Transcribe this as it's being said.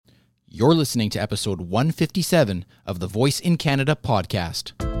You're listening to episode 157 of the Voice in Canada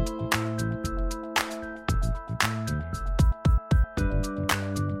podcast.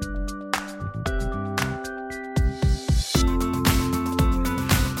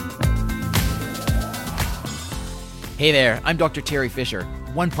 Hey there, I'm Dr. Terry Fisher,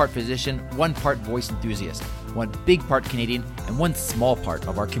 one part physician, one part voice enthusiast, one big part Canadian, and one small part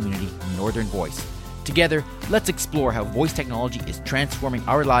of our community, Northern Voice. Together, let's explore how voice technology is transforming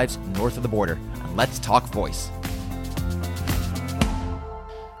our lives north of the border. And let's talk voice.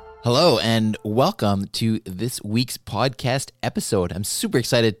 Hello, and welcome to this week's podcast episode. I'm super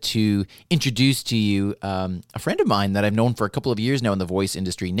excited to introduce to you a friend of mine that I've known for a couple of years now in the voice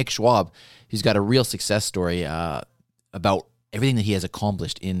industry, Nick Schwab, who's got a real success story about everything that he has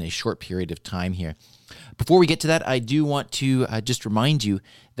accomplished in a short period of time here. Before we get to that, I do want to just remind you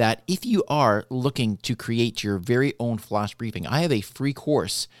that if you are looking to create your very own flash briefing, I have a free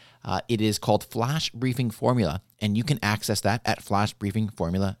course. It is called Flash Briefing Formula, and you can access that at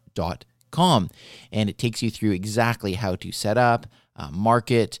flashbriefingformula.com. And it takes you through exactly how to set up,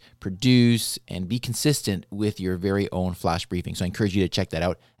 market, produce, and be consistent with your very own flash briefing. So I encourage you to check that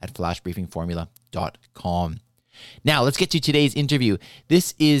out at flashbriefingformula.com. Now, let's get to today's interview.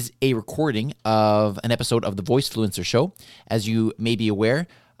 This is a recording of an episode of the Voicefluencer Show. As you may be aware,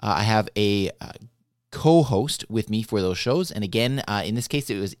 I have a co-host with me for those shows. And again, in this case,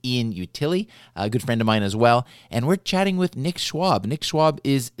 it was Ian Utilli, a good friend of mine as well. And we're chatting with Nick Schwab. Nick Schwab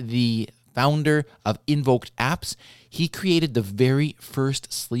is the founder of Invoked Apps. He created the very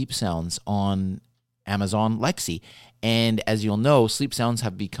first sleep sounds on Amazon Lexi. And as you'll know, sleep sounds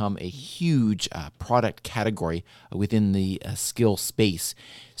have become a huge product category within the skill space.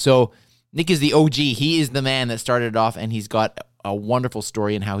 So Nick is the OG. He is the man that started it off, and he's got a wonderful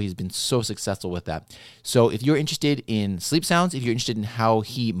story and how he's been so successful with that. So if you're interested in sleep sounds, if you're interested in how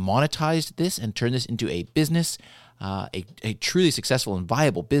he monetized this and turned this into a business, a truly successful and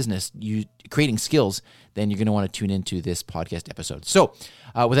viable business, creating skills, then you're going to want to tune into this podcast episode. So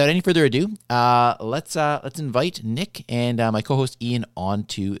without any further ado, let's invite Nick and my co-host Ian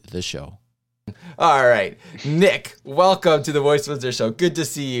onto the show. All right, Nick, welcome to the Voicefluencer Show. Good to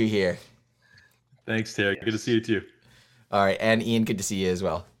see you here. Thanks, Terry. Good to see you too. All right, and Ian, good to see you as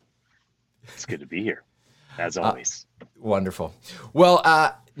well. It's good to be here, as always. Wonderful. Well,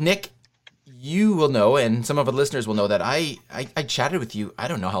 Nick, you will know, and some of the listeners will know that I chatted with you. I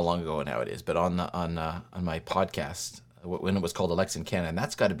don't know how long ago now it is, but on my podcast when it was called Alexa in Canada, and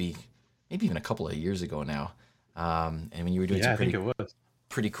that's got to be maybe even a couple of years ago now. And when you were doing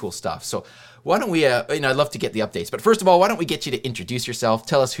pretty cool stuff. So why don't we? I'd love to get the updates, but first of all, why don't we get you to introduce yourself?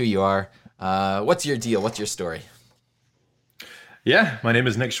 Tell us who you are. What's your deal? What's your story? Yeah, my name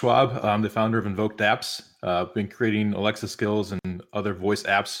is Nick Schwab. I'm the founder of Invoked Apps. I've been creating Alexa skills and other voice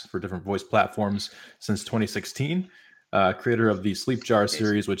apps for different voice platforms since 2016. Creator of the Sleep Jar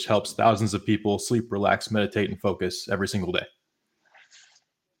series, which helps thousands of people sleep, relax, meditate, and focus every single day.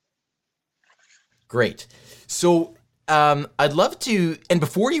 Great. So I'd love to, and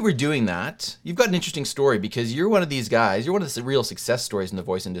before you were doing that, you've got an interesting story because you're one of these guys, you're one of the real success stories in the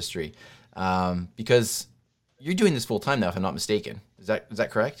voice industry because you're doing this full time now, if I'm not mistaken. Is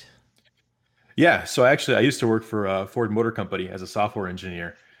that correct? Yeah. So I used to work for Ford Motor Company as a software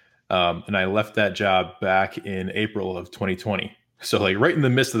engineer. And I left that job back in April of 2020. So like right in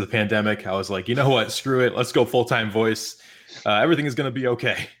the midst of the pandemic, I was like, you know what, screw it. Let's go full-time voice. Everything is going to be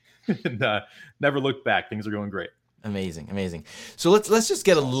okay. And never looked back. Things are going great. Amazing. So let's just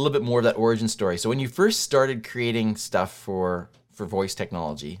get a little bit more of that origin story. So when you first started creating stuff for voice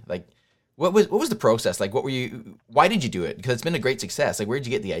technology, like what was the process? Like why did you do it? Because it's been a great success. Like where did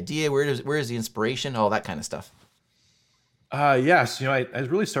you get the idea? Where is the inspiration? All that kind of stuff. Yes. I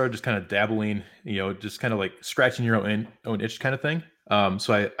really started just kind of dabbling, just kind of like scratching your own itch kind of thing.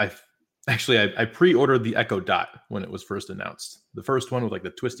 So I pre-ordered the Echo Dot when it was first announced. The first one with like the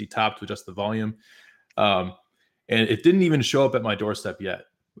twisty top to adjust the volume. And it didn't even show up at my doorstep yet.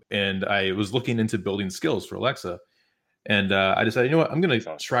 And I was looking into building skills for Alexa. And I decided, you know what, I'm going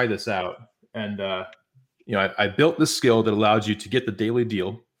to try this out. And, I built this skill that allowed you to get the daily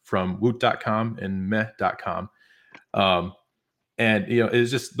deal from woot.com and meh.com. And,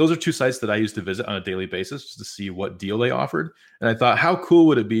 it's just, those are two sites that I used to visit on a daily basis just to see what deal they offered. And I thought, how cool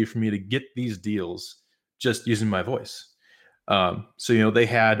would it be for me to get these deals just using my voice? So, they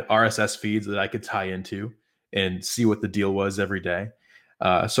had RSS feeds that I could tie into and see what the deal was every day.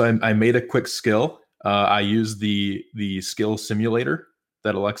 So I made a quick skill. I used the skill simulator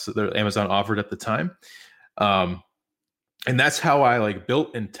that Amazon offered at the time. And that's how I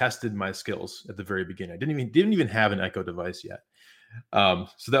built and tested my skills at the very beginning. I didn't even have an Echo device yet.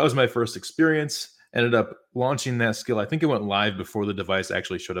 So that was my first experience. Ended up launching that skill. I think it went live before the device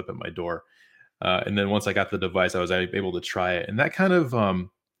actually showed up at my door. And then once I got the device, I was able to try it, and that kind of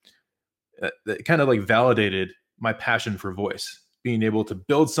like validated my passion for voice, being able to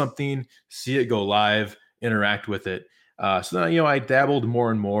build something, see it go live, interact with it. So then, I dabbled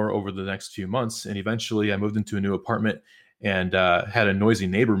more and more over the next few months, and eventually I moved into a new apartment and had a noisy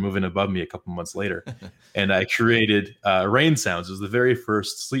neighbor moving above me a couple months later. And I created rain sounds. It was the very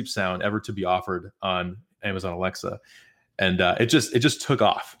first sleep sound ever to be offered on Amazon Alexa, and it just took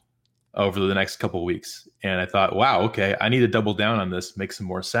off over the next couple of weeks. And I thought, wow, okay, I need to double down on this, make some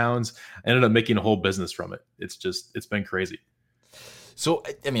more sounds. I ended up making a whole business from it. It's been crazy. So,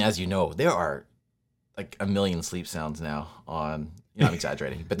 I mean, as you know, there are like a million sleep sounds now on, I'm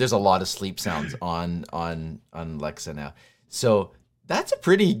exaggerating, but there's a lot of sleep sounds on Alexa now. So that's a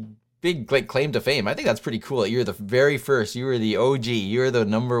pretty big like claim to fame. I think that's pretty cool. You're the very first, you were the OG, you're the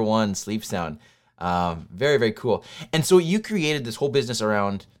number one sleep sound. Very, very cool. And so you created this whole business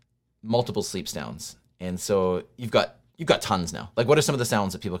around multiple sleep sounds. And so you've got tons now. Like, what are some of the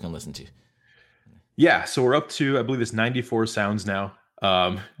sounds that people can listen to? Yeah, so we're up to, I believe it's 94 sounds now,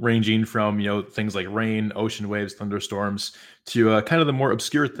 ranging from, things like rain, ocean waves, thunderstorms, to kind of the more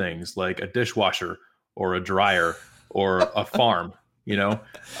obscure things like a dishwasher or a dryer or a farm,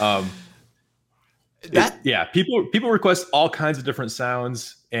 people request all kinds of different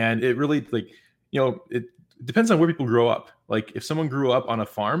sounds, and it really it depends on where people grow up. Like if someone grew up on a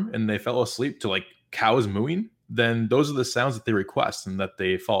farm and they fell asleep to like cows mooing, then those are the sounds that they request and that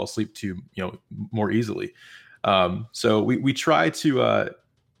they fall asleep to, more easily. So we try to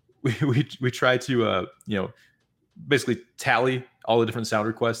we try to basically tally all the different sound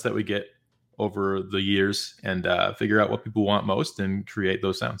requests that we get over the years and figure out what people want most and create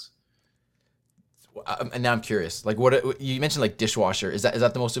those sounds. And now I'm curious. Like, what you mentioned, like dishwasher. Is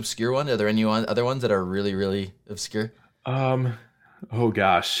that the most obscure one? Are there any other ones that are really, really obscure? Oh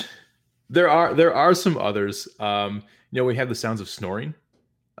gosh, there are some others. We have the sounds of snoring.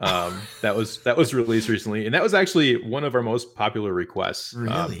 That was released recently, and that was actually one of our most popular requests.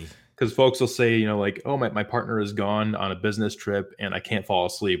 Really? Because folks will say, like, oh, my partner is gone on a business trip and I can't fall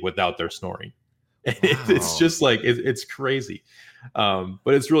asleep without their snoring. Wow. It's just like it's crazy.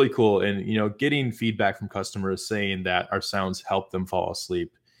 But it's really cool. And, getting feedback from customers saying that our sounds help them fall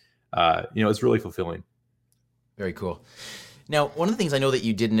asleep, it's really fulfilling. Very cool. Now, one of the things I know that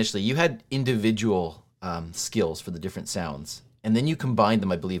you did initially, you had individual skills for the different sounds, and then you combined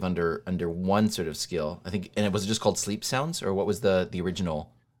them, I believe, under one sort of skill. I think, and it was just called sleep sounds, or what was the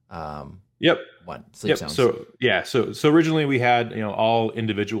original? Yep. One sleep sounds. So originally we had all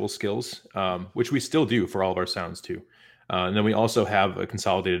individual skills, which we still do for all of our sounds too. And then we also have a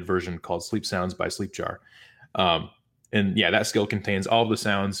consolidated version called Sleep Sounds by Sleepjar. And that skill contains all of the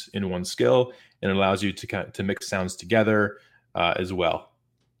sounds in one skill, and it allows you to mix sounds together as well.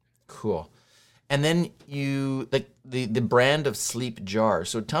 Cool. And then you like the brand of Sleepjar.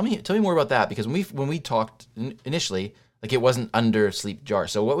 So tell me more about that, because when we talked initially, like it wasn't under Sleepjar.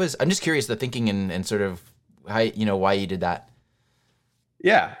 So I'm just curious the thinking and sort of how, why you did that.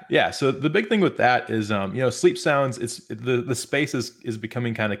 Yeah. So the big thing with that is, sleep sounds, the space is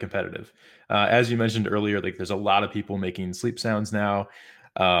becoming kind of competitive. As you mentioned earlier, like there's a lot of people making sleep sounds now.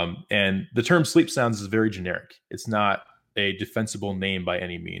 And the term sleep sounds is very generic. It's not a defensible name by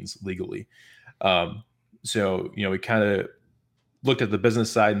any means legally. So, we kind of looked at the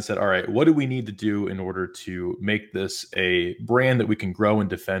business side and said, all right, what do we need to do in order to make this a brand that we can grow and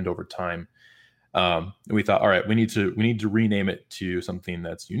defend over time? And we thought, all right, we need to rename it to something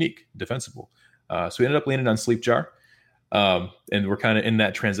that's unique, defensible. So we ended up landing on Sleepjar. And we're kind of in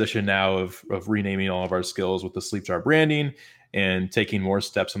that transition now of renaming all of our skills with the Sleepjar branding and taking more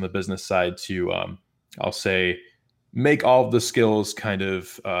steps on the business side to, I'll say, make all of the skills kind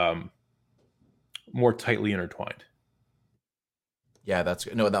of more tightly intertwined. Yeah,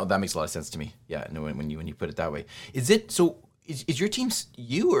 that makes a lot of sense to me. Yeah, no, when you put it that way. Is your team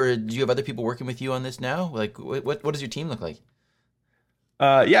you, or do you have other people working with you on this now? Like, what does your team look like?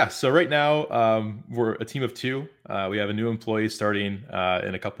 So right now we're a team of 2. We have a new employee starting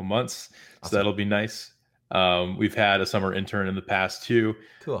in a couple months, awesome. So that'll be nice. We've had a summer intern in the past too.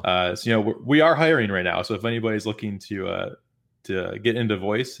 Cool. So we are hiring right now. So if anybody's looking to get into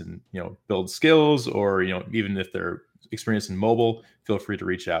voice and build skills, or even if they're experienced in mobile, feel free to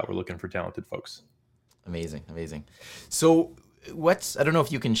reach out. We're looking for talented folks. Amazing. So I don't know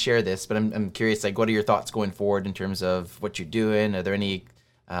if you can share this, but I'm curious, like, what are your thoughts going forward in terms of what you're doing? Are there any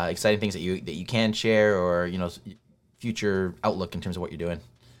exciting things that you can share, or future outlook in terms of what you're doing?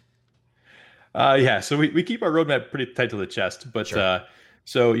 Yeah, so we keep our roadmap pretty tight to the chest, but Sure.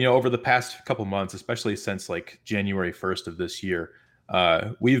 so over the past couple months, especially since like January 1st of this year,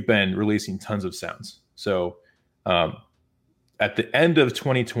 we've been releasing tons of sounds. So um, at the end of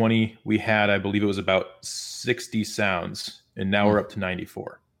 2020, we had, I believe it was about 60 sounds, and now Hmm. we're up to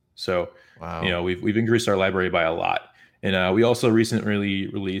 94. So Wow. we've increased our library by a lot. And we also recently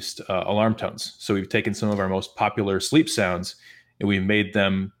released alarm tones. So we've taken some of our most popular sleep sounds and we've made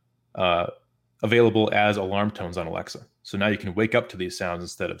them uh, available as alarm tones on Alexa. So now you can wake up to these sounds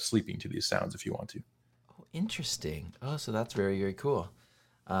instead of sleeping to these sounds if you want to. Oh, interesting. Oh, so that's very, very cool.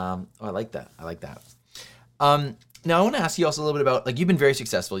 Oh, I like that. I like that. Now I want to ask you also a little bit about, like, you've been very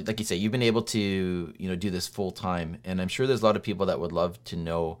successful. Like you say, you've been able to, do this full time, and I'm sure there's a lot of people that would love to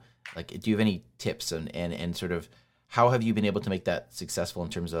know, like, do you have any tips and sort of how have you been able to make that successful in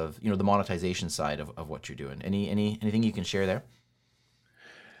terms of, the monetization side of what you're doing? Anything you can share there?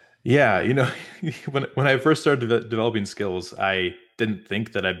 Yeah, when I first started developing skills, I didn't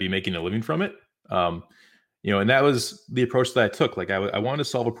think that I'd be making a living from it. Um, and that was the approach that I took. Like I wanted to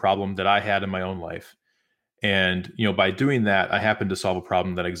solve a problem that I had in my own life, and by doing that, I happened to solve a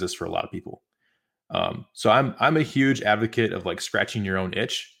problem that exists for a lot of people. So I'm a huge advocate of like scratching your own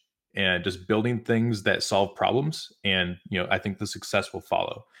itch and just building things that solve problems. And I think the success will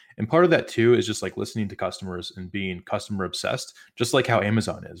follow. And part of that too is just like listening to customers and being customer obsessed, just like how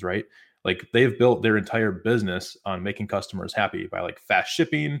Amazon is, right? Like they've built their entire business on making customers happy by like fast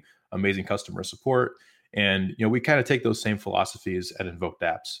shipping, amazing customer support. And we kind of take those same philosophies at Invoked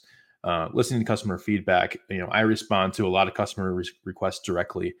Apps. Listening to customer feedback, I respond to a lot of customer requests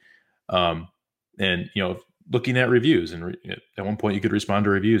directly. Um, and looking at reviews, and at one point you could respond to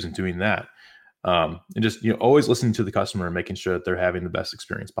reviews and doing that, and just always listening to the customer and making sure that they're having the best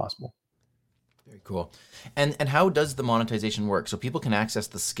experience possible. Very cool. And how does the monetization work? So people can access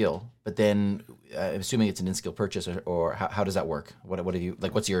the skill, but then assuming it's an in-skill purchase, or how does that work? What have you,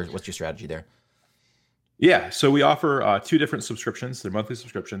 like, what's your strategy there? Yeah, so we offer two different subscriptions. They're monthly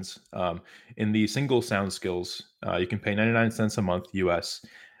subscriptions. In the single sound skills, you can pay 99 cents a month US,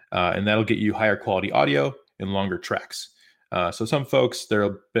 and that'll get you higher quality audio and longer tracks. So some folks, they're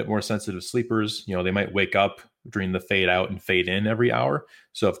a bit more sensitive sleepers. They might wake up during the fade out and fade in every hour.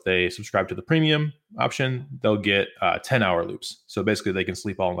 So if they subscribe to the premium option, they'll get 10-hour loops. So basically, they can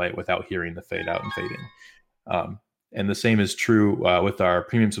sleep all night without hearing the fade out and fade in. And the same is true with our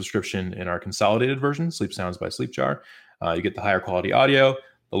premium subscription in our consolidated version, Sleep Sounds by Sleepjar. You get the higher quality audio,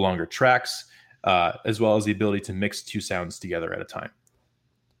 the longer tracks, as well as the ability to mix two sounds together at a time.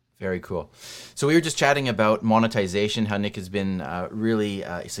 Very cool. So we were just chatting about monetization, how Nick has been really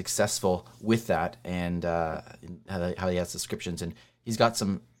successful with that, and how he has subscriptions, and he's got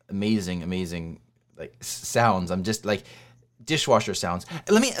some amazing, amazing like sounds. I'm just like dishwasher sounds.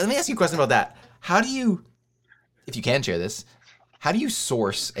 Let me ask you a question about that. How do you, if you can share this, how do you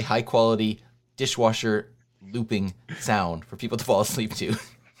source a high quality dishwasher looping sound for people to fall asleep to?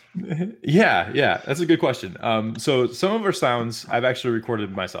 Yeah, that's a good question. So some of our sounds I've actually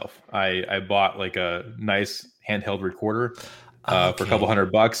recorded myself. I bought like a nice handheld recorder for a couple Okay.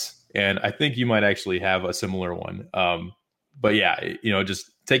 $100, and I think you might actually have a similar one. But yeah,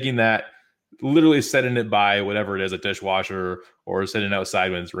 just taking that, literally setting it by whatever it is, a dishwasher, or setting it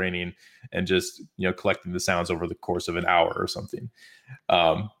outside when it's raining, and just collecting the sounds over the course of an hour or something.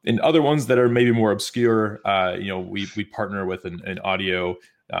 And other ones that are maybe more obscure, we partner with an audio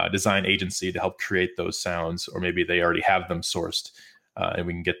design agency to help create those sounds, or maybe they already have them sourced, and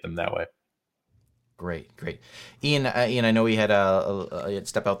we can get them that way. Great, great. Ian, I know we had a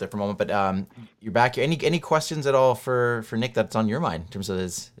step out there for a moment, but you're back here. Any questions at all for Nick that's on your mind in terms of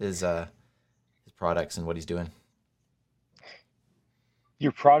his products and what he's doing?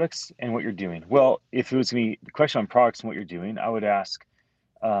 Your products and what you're doing. Well, if it was me, the question on products and what you're doing, I would ask,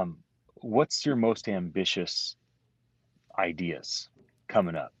 um, what's your most ambitious ideas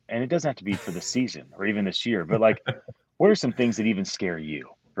coming up? And it doesn't have to be for the season or even this year, but like, what are some things that even scare you,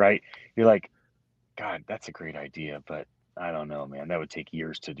 right? You're like, God, that's a great idea, but I don't know, man, that would take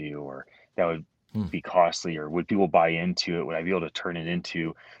years to do, or that would Hmm, be costly, or would people buy into it? Would I be able to turn it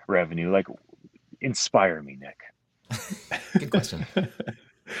into revenue? Like, inspire me, Nick. good question.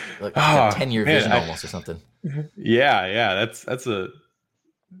 Like he's got a Oh 10-year man, vision almost or something. yeah, that's a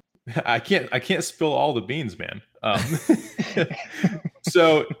I can't spill all the beans, man.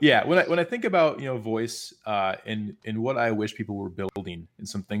 So yeah, when I think about voice and what I wish people were building, and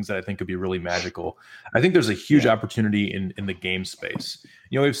some things that I think could be really magical, I think there's a huge Yeah. opportunity in the game space.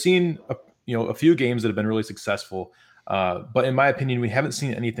 We've seen a few games that have been really successful, but in my opinion, we haven't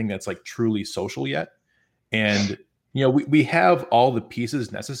seen anything that's like truly social yet. And we have all the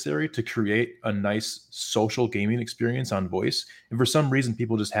pieces necessary to create a nice social gaming experience on voice. And for some reason,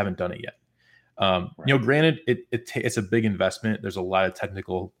 people just haven't done it yet. Right. Granted, it's a big investment. There's a lot of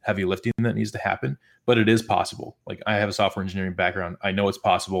technical heavy lifting that needs to happen, but it is possible. Like, I have a software engineering background. I know it's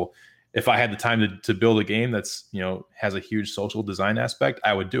possible. If I had the time to build a game that's, has a huge social design aspect,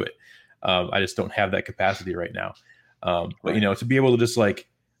 I would do it. I just don't have that capacity right now. But, to be able to just like,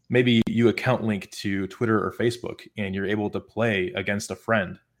 maybe you account link to Twitter or Facebook and you're able to play against a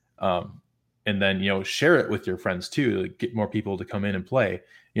friend, and then, share it with your friends too, to get more people to come in and play,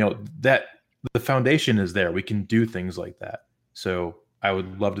 that the foundation is there. We can do things like that. So I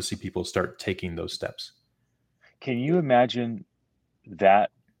would love to see people start taking those steps. Can you imagine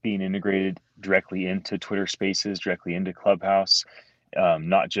that being integrated directly into Twitter Spaces, directly into Clubhouse?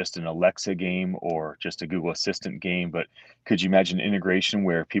 Not just an Alexa game or just a Google Assistant game, but could you imagine integration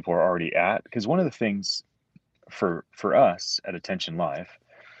where people are already at? Because one of the things for us at Attention Live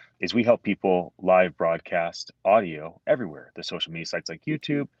is we help people live broadcast audio everywhere. The social media sites like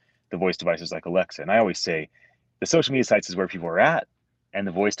YouTube, the voice devices like Alexa. And I always say the social media sites is where people are at, and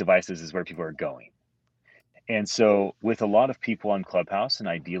the voice devices is where people are going. And so with a lot of people on Clubhouse, and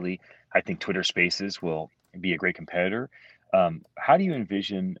ideally, I think Twitter Spaces will be a great competitor. How do you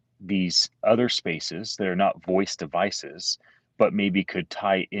envision these other spaces that are not voice devices, but maybe could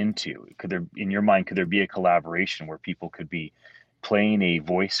tie into, in your mind, could there be a collaboration where people could be playing a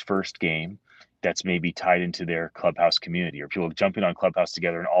voice first game that's maybe tied into their Clubhouse community, or people jumping on Clubhouse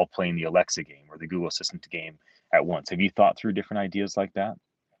together and all playing the Alexa game or the Google Assistant game at once? Have you thought through different ideas like that?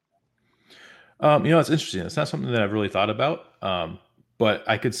 It's interesting. It's not something that I've really thought about, but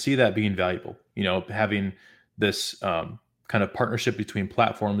I could see that being valuable. Having this kind of partnership between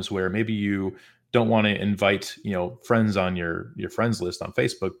platforms where maybe you don't want to invite friends on your friends list on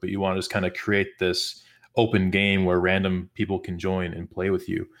Facebook, but you want to just kind of create this open game where random people can join and play with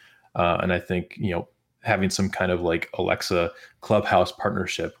you. And I think having some kind of like Alexa Clubhouse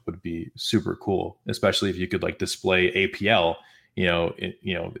partnership would be super cool, especially if you could like display APL. I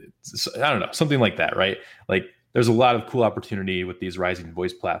don't know, something like that, right? Like, there's a lot of cool opportunity with these rising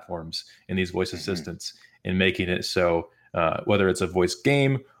voice platforms and these voice assistants, and making it so whether it's a voice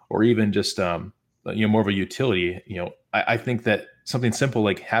game or even just more of a utility, I think that something simple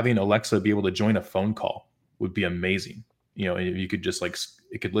like having Alexa be able to join a phone call would be amazing. If you could just like,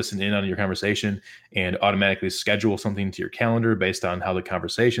 it could listen in on your conversation and automatically schedule something to your calendar based on how the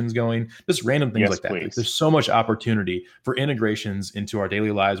conversation's going, just random things like that. Like, there's so much opportunity for integrations into our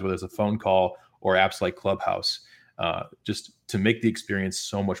daily lives, whether it's a phone call or apps like Clubhouse, just to make the experience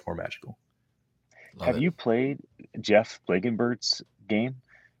so much more magical. Have you played Jeff Blagenbert's game?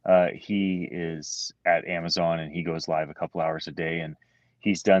 He is at Amazon and he goes live a couple hours a day, and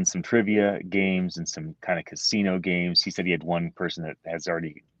he's done some trivia games and some kind of casino games. He said he had one person that has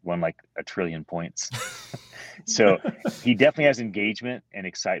already won like 1 trillion points. So he definitely has engagement and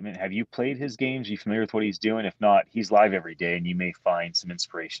excitement. Have you played his games? Are you familiar with what he's doing? If not, he's live every day and you may find some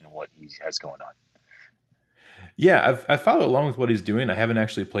inspiration in what he has going on. Yeah, I've followed along with what he's doing. I haven't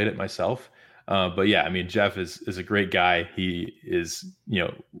actually played it myself. But yeah, I mean, Jeff is a great guy. He is,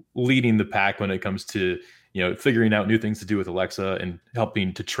 leading the pack when it comes to, figuring out new things to do with Alexa and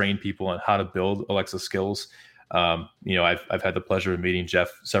helping to train people on how to build Alexa skills. I've had the pleasure of meeting Jeff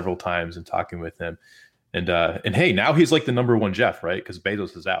several times and talking with him. And hey, now he's like the number one Jeff, right? Because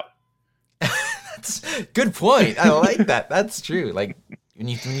Bezos is out. That's a good point. I like that. That's true. Like, when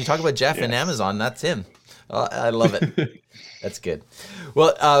you talk about Jeff and Amazon, that's him. I love it. That's good.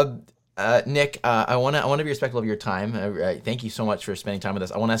 Well, Nick, I want to be respectful of your time. Thank you so much for spending time with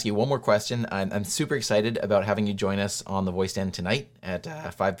us. I want to ask you one more question. I'm super excited about having you join us on the Voice Den tonight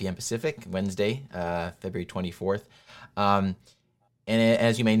at 5 p.m. Pacific, Wednesday, February 24th. And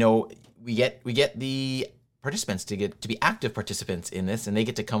as you may know, we get the participants to be active participants in this, and they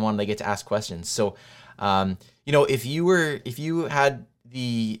get to come on, they get to ask questions. So, if you had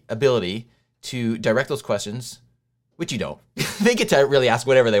the ability to direct those questions, which you don't, they get to really ask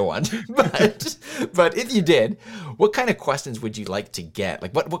whatever they want. But if you did, what kind of questions would you like to get?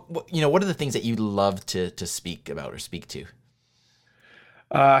 Like, what are the things that you'd love to speak about or speak to?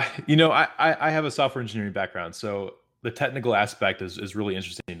 I have a software engineering background, so the technical aspect is really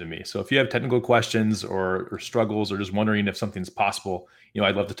interesting to me. So if you have technical questions or struggles, or just wondering if something's possible,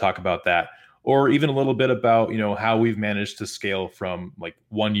 I'd love to talk about that. Or even a little bit about, how we've managed to scale from like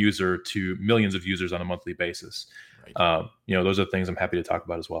one user to millions of users on a monthly basis. Right. Those are things I'm happy to talk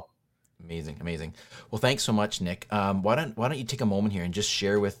about as well. Amazing. Well, thanks so much, Nick. Why don't you take a moment here and just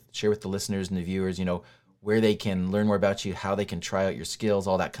share with the listeners and the viewers, where they can learn more about you, how they can try out your skills,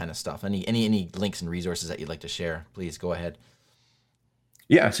 all that kind of stuff. Any links and resources that you'd like to share, please go ahead.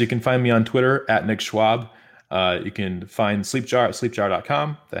 Yeah, so you can find me on Twitter at Nick Schwab. You can find Sleepjar at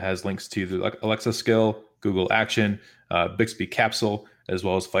sleepjar.com. That has links to the Alexa skill, Google Action, Bixby Capsule, as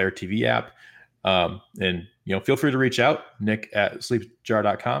well as Fire TV app. And feel free to reach out, Nick at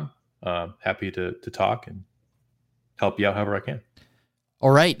sleepjar.com. Happy to talk and help you out however I can. All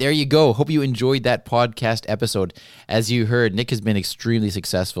right, there you go. Hope you enjoyed that podcast episode. As you heard, Nick has been extremely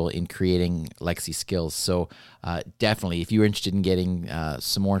successful in creating Lexi skills. So definitely, if you're interested in getting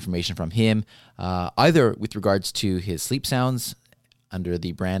some more information from him, either with regards to his sleep sounds under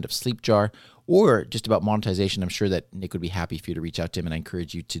the brand of Sleepjar, or just about monetization, I'm sure that Nick would be happy for you to reach out to him, and I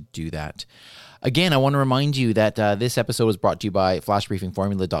encourage you to do that. Again, I want to remind you that this episode was brought to you by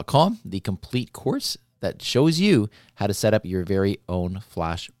flashbriefingformula.com, the complete course that shows you how to set up your very own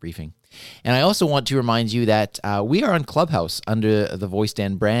flash briefing. And I also want to remind you that we are on Clubhouse under the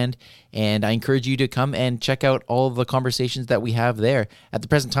VoiceDan brand, and I encourage you to come and check out all of the conversations that we have there. At the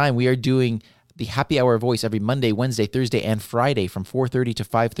present time, we are doing the Happy Hour Voice every Monday, Wednesday, Thursday, and Friday from 4:30 to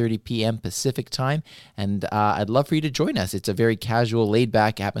 5:30 p.m. Pacific time, and I'd love for you to join us. It's a very casual,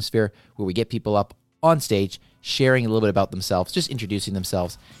 laid-back atmosphere where we get people up on stage, sharing a little bit about themselves, just introducing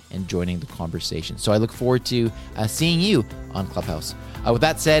themselves and joining the conversation. So I look forward to seeing you on Clubhouse. With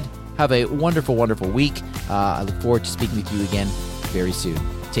that said, have a wonderful, wonderful week. I look forward to speaking with you again very soon.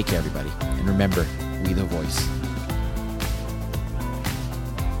 Take care, everybody. And remember, we the voice.